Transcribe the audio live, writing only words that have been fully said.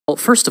Well,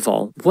 first of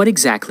all, what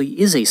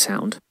exactly is a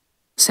sound?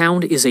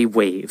 Sound is a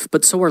wave,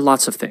 but so are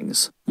lots of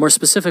things. More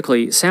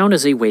specifically, sound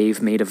is a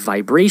wave made of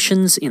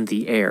vibrations in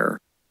the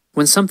air.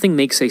 When something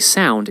makes a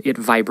sound, it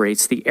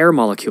vibrates the air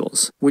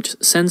molecules, which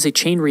sends a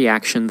chain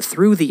reaction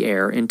through the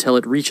air until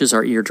it reaches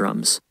our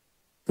eardrums.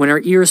 When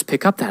our ears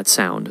pick up that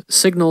sound,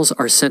 signals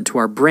are sent to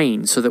our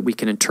brain so that we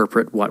can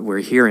interpret what we're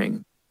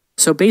hearing.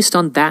 So based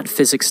on that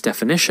physics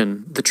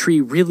definition, the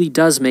tree really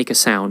does make a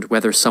sound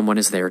whether someone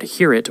is there to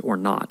hear it or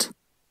not.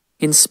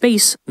 In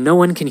space, no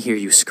one can hear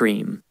you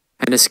scream.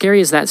 And as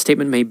scary as that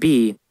statement may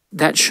be,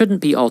 that shouldn't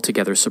be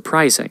altogether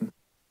surprising.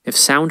 If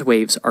sound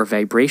waves are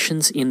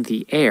vibrations in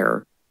the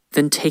air,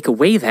 then take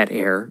away that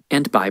air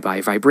and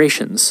bye-bye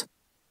vibrations.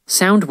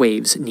 Sound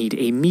waves need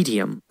a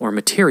medium or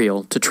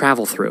material to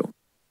travel through.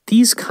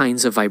 These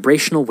kinds of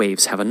vibrational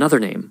waves have another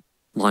name: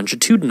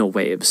 longitudinal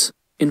waves.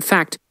 In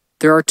fact,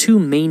 there are two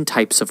main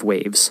types of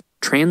waves: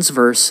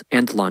 transverse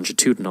and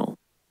longitudinal.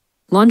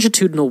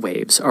 Longitudinal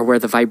waves are where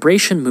the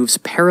vibration moves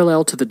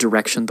parallel to the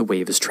direction the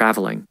wave is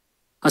traveling.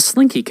 A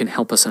slinky can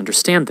help us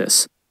understand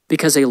this,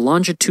 because a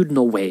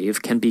longitudinal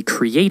wave can be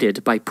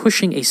created by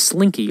pushing a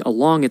slinky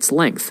along its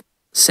length,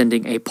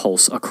 sending a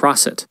pulse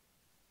across it.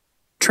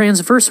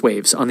 Transverse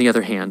waves, on the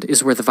other hand,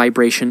 is where the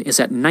vibration is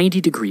at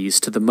 90 degrees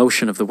to the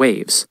motion of the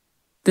waves.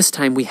 This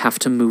time we have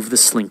to move the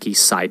slinky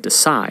side to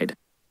side.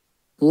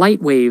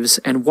 Light waves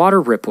and water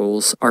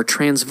ripples are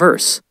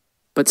transverse,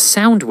 but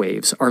sound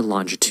waves are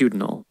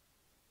longitudinal.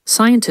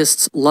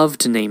 Scientists love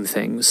to name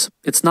things.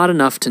 It's not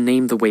enough to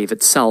name the wave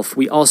itself,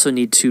 we also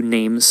need to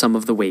name some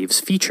of the wave's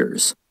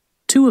features.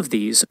 Two of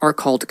these are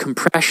called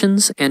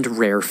compressions and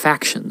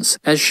rarefactions,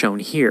 as shown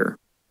here.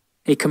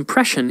 A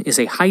compression is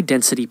a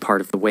high-density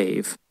part of the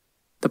wave,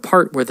 the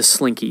part where the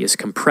slinky is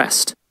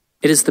compressed.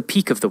 It is the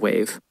peak of the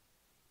wave.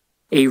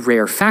 A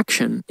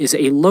rarefaction is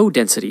a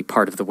low-density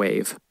part of the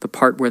wave, the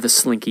part where the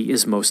slinky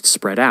is most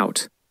spread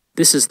out.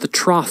 This is the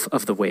trough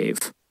of the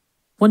wave.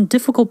 One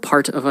difficult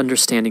part of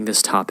understanding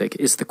this topic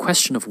is the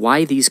question of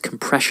why these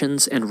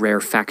compressions and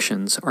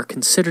rarefactions are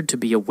considered to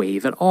be a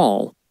wave at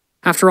all.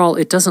 After all,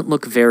 it doesn't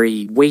look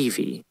very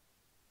wavy.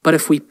 But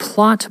if we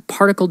plot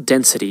particle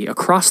density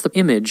across the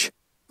image,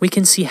 we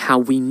can see how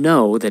we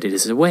know that it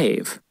is a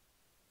wave.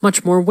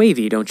 Much more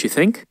wavy, don't you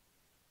think?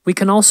 We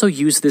can also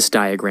use this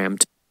diagram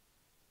to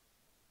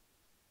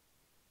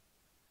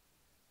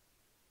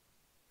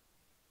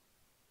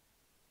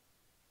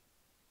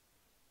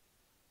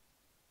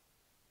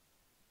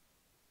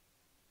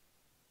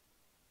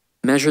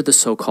measure the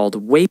so-called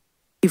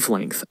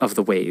wavelength of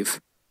the wave.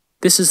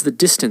 This is the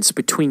distance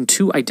between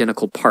two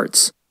identical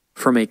parts,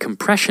 from a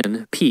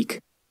compression,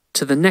 peak,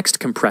 to the next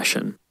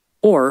compression,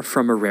 or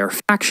from a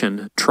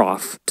rarefaction,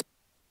 trough,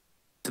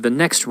 to the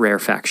next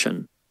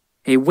rarefaction.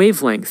 A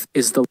wavelength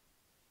is the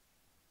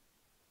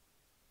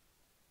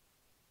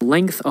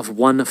length of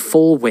one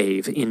full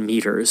wave in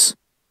meters.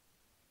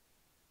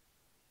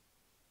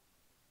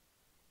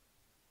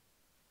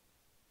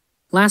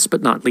 Last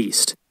but not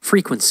least,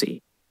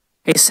 frequency.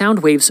 A sound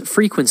wave's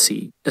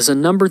frequency is a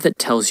number that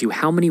tells you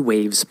how many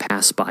waves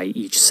pass by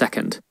each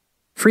second.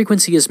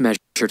 Frequency is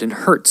measured in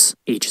hertz,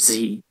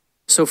 Hz.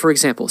 So for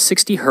example,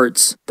 60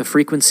 Hz, the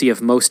frequency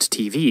of most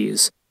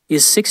TVs,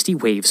 is 60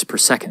 waves per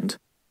second.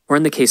 Or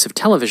in the case of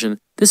television,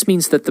 this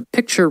means that the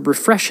picture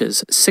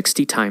refreshes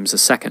 60 times a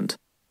second.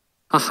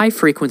 A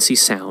high-frequency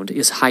sound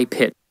is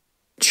high-pitch,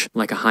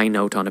 like a high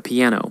note on a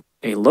piano.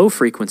 A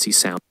low-frequency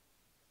sound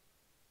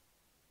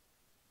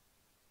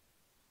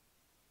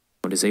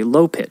is a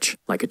low pitch,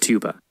 like a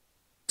tuba.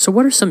 So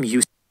what are some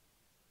uses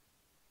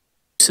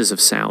of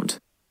sound?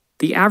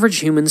 The average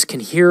humans can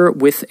hear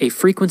with a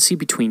frequency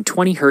between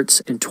 20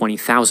 Hz and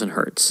 20,000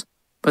 Hz.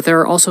 But there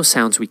are also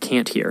sounds we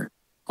can't hear.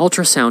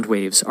 Ultrasound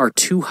waves are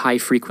too high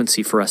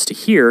frequency for us to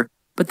hear,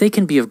 but they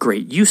can be of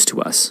great use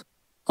to us.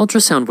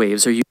 Ultrasound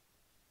waves are used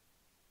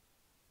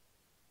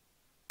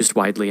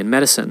widely in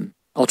medicine.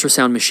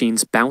 Ultrasound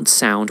machines bounce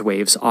sound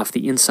waves off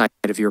the inside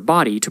of your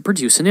body to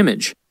produce an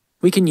image.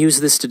 We can use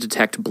this to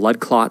detect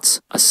blood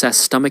clots, assess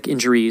stomach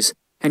injuries,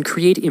 and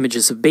create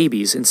images of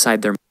babies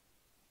inside their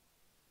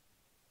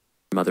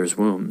mother's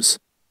wombs.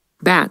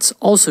 Bats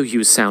also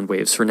use sound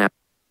waves for